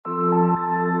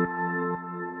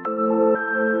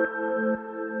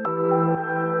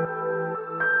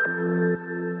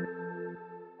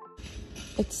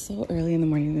It's so early in the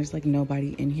morning. There's like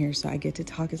nobody in here, so I get to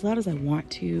talk as loud as I want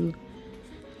to.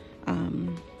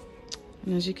 And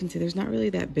as you can see, there's not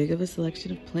really that big of a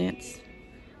selection of plants.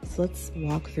 So let's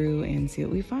walk through and see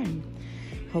what we find.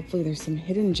 Hopefully there's some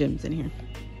hidden gems in here.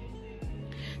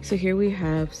 So here we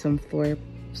have some floor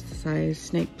size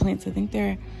snake plants. I think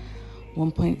they're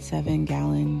 1.7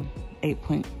 gallon,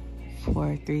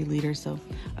 8.43 liters. So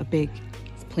a big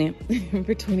plant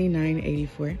for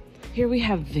 $29.84. Here we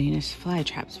have Venus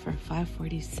flytraps for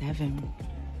 $5.47.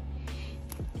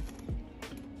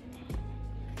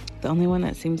 The only one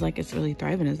that seems like it's really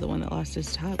thriving is the one that lost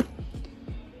its top.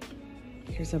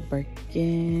 Here's a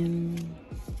Birkin.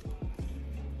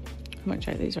 I'm gonna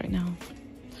try these right now.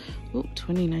 Ooh,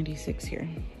 $20.96 here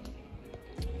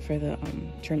for the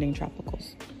trending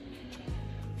tropicals.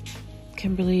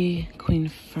 Kimberly Queen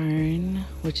Fern,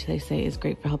 which they say is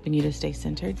great for helping you to stay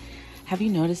centered. Have you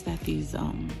noticed that these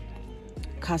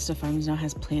Costa Farms now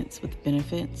has plants with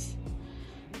benefits?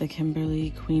 The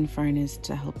Kimberly Queen Fern is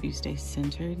to help you stay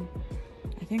centered.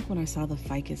 I think when I saw the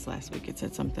ficus last week, it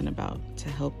said something about to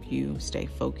help you stay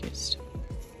focused.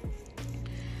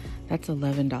 That's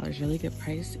 $11, really good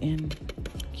price and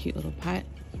cute little pot.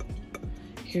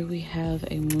 Here we have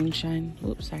a moonshine,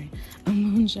 a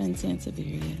moonshine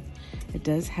sansevieria. It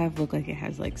does look like it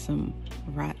has like some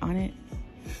rot on it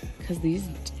because these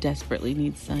desperately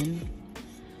need sun,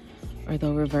 or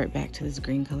they'll revert back to this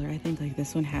green color. I think like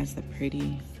this one has the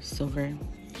pretty silver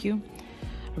hue.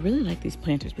 I really like these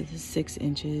planters, but this is 6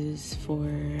 inches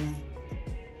for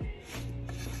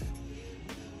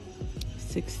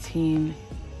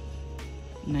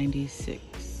 $16.96.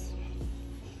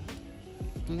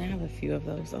 And they have a few of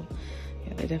those though.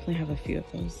 Yeah, they definitely have a few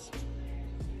of those.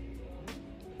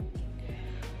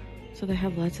 So they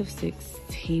have lots of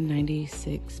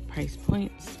 $16.96 price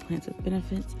points. Plants with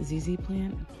benefits, ZZ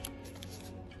plant.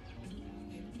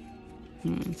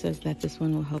 It says that this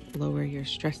one will help lower your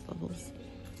stress levels.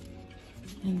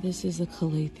 And this is a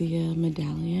Calathea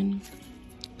medallion,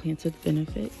 plants with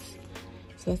benefits.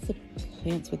 So that's the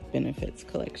plants with benefits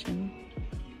collection.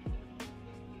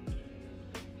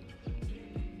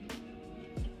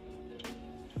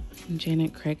 And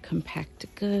Janet Craig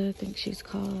Compactica, I think she's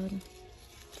called.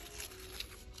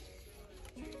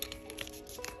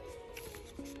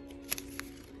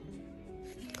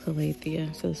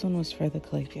 Calathea. So this one was for the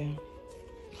Calathea.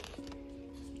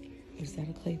 Is that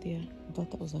a Calathea? I thought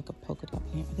that was like a polka dot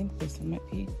plant. I think this one might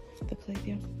be the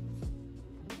Calathea.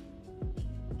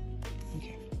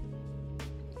 Okay.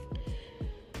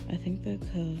 I think why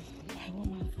won't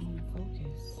my phone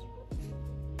focus?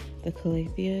 The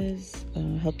Calatheas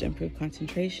help to improve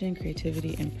concentration,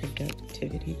 creativity, and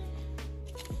productivity.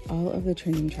 All of the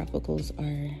trending tropicals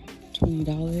are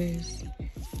 $20.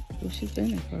 Oh, she's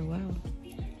been there for a while.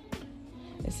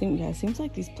 It seems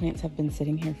like these plants have been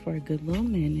sitting here for a good little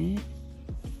minute.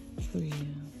 Oh yeah.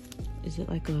 Is it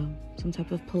like some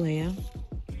type of palea?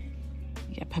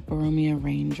 Yeah, peperomia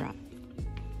raindrop.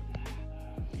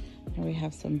 Here we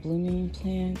have some blooming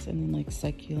plants and then like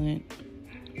succulent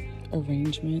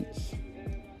arrangements.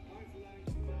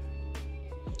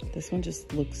 This one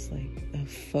just looks like a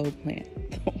faux plant.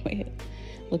 The way it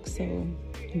looks so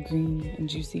green and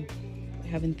juicy. We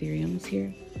have anthuriums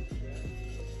here.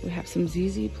 We have some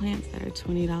ZZ plants that are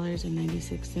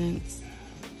 $20.96.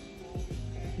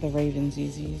 The Raven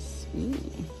ZZs. Ooh.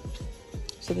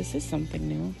 So this is something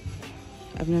new.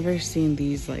 I've never seen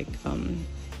these like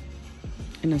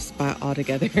in a spot all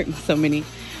together. So many.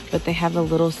 But they have a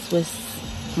little Swiss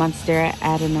Monstera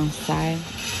adenosi.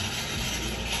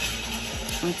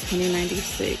 That's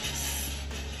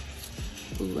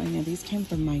 $20.96. Ooh, I know these came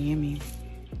from Miami.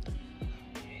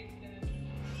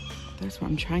 That's where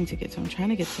I'm trying to get to. I'm trying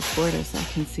to get to Florida so I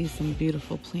can see some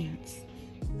beautiful plants.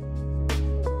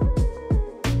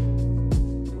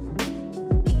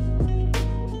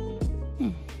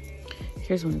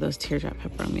 Here's one of those teardrop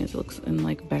peperomias. It looks in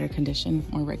like better condition,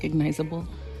 more recognizable.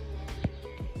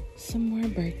 Some more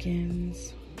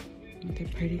Birkins with their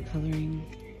pretty coloring.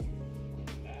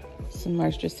 Some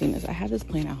Marstracenas. I have this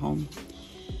plant at home.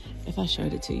 If I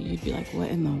showed it to you, you'd be like, what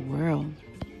in the world?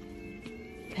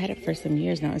 I had it for some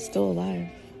years now. It's still alive.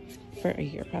 For a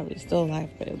year, probably. Still alive,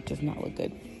 but it does not look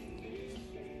good.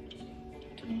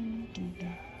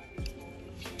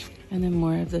 And then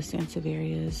more of the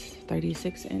Sansevierias,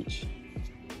 36 inch.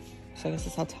 So I guess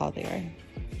that's how tall they are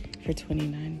for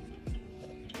 $29.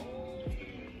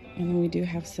 And then we do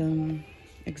have some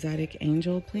exotic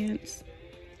angel plants.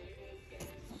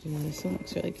 Yeah, this one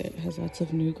looks really good. It has lots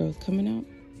of new growth coming out.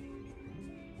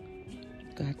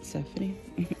 God, Stephanie.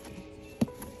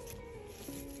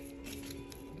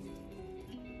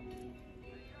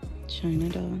 China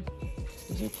doll.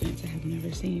 Those are plants I have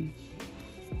never seen.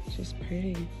 It's just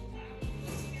pretty.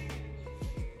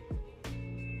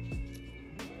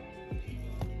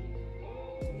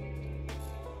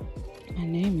 My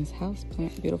name is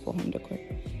Houseplant Beautiful Home Decor.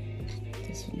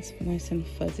 This one's nice and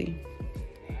fuzzy.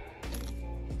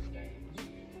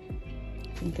 I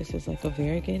think this is like a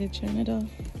variegated China doll.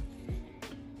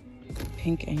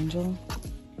 Pink angel.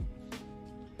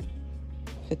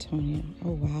 Fittonia.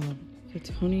 Oh wow.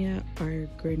 Fittonia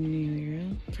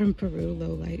argranera from Peru,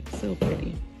 low light. So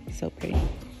pretty. So pretty.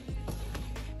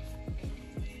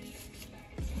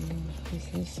 Oh, is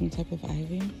this some type of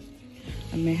ivy?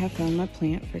 I may have found my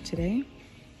plant for today.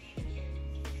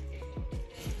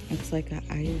 It's like an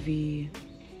ivy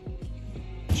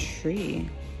tree.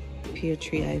 Pear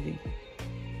tree ivy.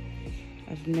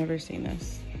 I've never seen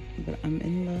this, but I'm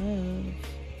in love.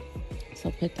 So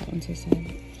I'll put that one to the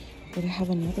side. But I have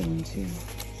another one too.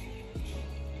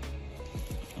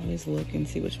 Always look and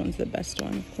see which one's the best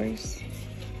one, of course.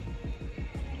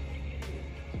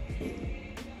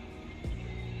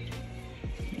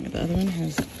 The other one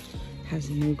has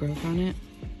new growth on it.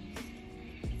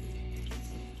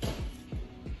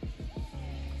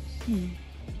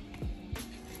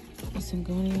 The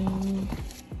Syngonium,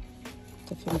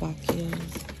 the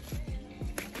Fimbachias,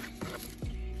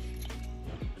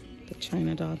 the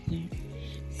China doll plant.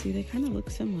 See, they kind of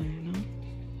look similar, you know?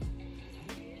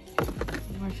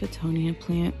 More Fittonia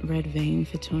plant, red vein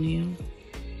Fittonia.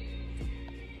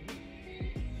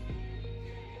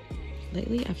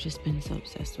 Lately, I've just been so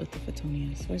obsessed with the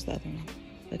Fittonias. Where's the other one?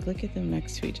 Like, look at them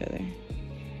next to each other.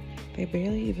 They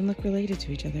barely even look related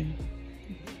to each other.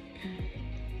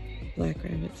 Black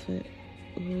rabbit's foot.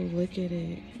 Ooh, look at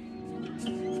it.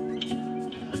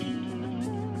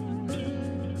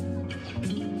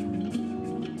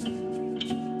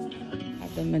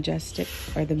 Have the majestic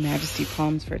or the Majesty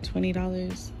palms for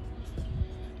 $20.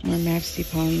 More Majesty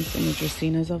palms and the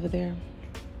Dracaenas over there.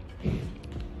 I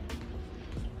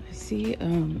see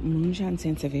Moonshine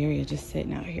Sansevieria just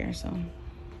sitting out here, so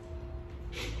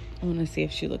I want to see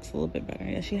if she looks a little bit better.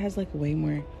 Yeah, she has like way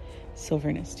more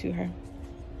silverness to her.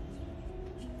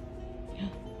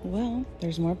 Well,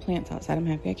 there's more plants outside. I'm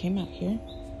happy I came out here.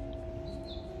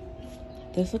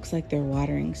 This looks like their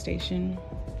watering station.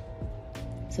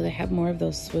 So they have more of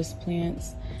those Swiss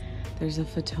plants. There's a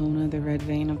Fittona, the red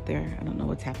vein up there. I don't know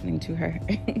what's happening to her.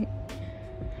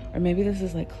 Or maybe this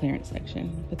is like clearance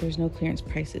section, but there's no clearance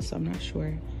prices, so I'm not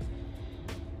sure.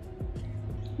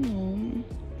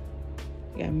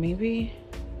 Yeah, maybe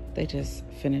they just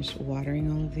finished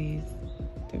watering all of these.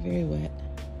 They're very wet.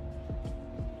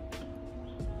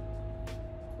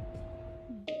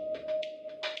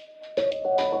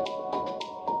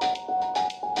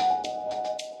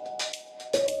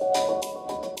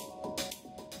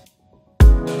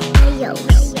 Yo.